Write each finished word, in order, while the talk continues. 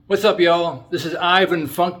What's up, y'all? This is Ivan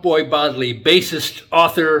Funkboy Bodley, bassist,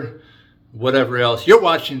 author, whatever else. You're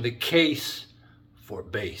watching The Case for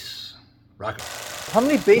Bass. Rock. How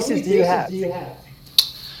many basses do you have?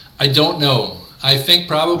 I don't know. I think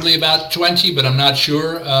probably about 20, but I'm not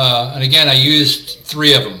sure. And again, I used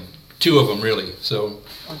 3 of them, 2 of them really. So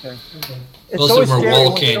Okay. most of them are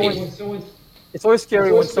wall candy. It's always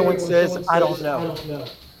scary when someone says, "I don't know."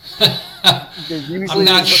 I'm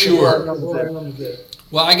not sure.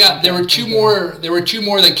 Well, there were two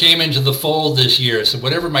more that came into the fold this year. So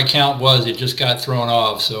whatever my count was, it just got thrown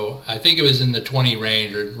off. So I think it was in the 20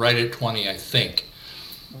 range, or right at 20, I think.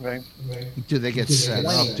 Okay. Do they get set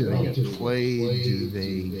up? Do they get played? Do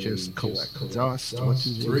they just collect dust? What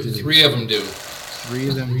do they do? 3 of them do. 3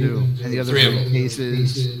 of them do. And the other 3 of them.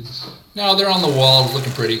 cases? No, they're on the walls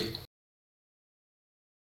looking pretty.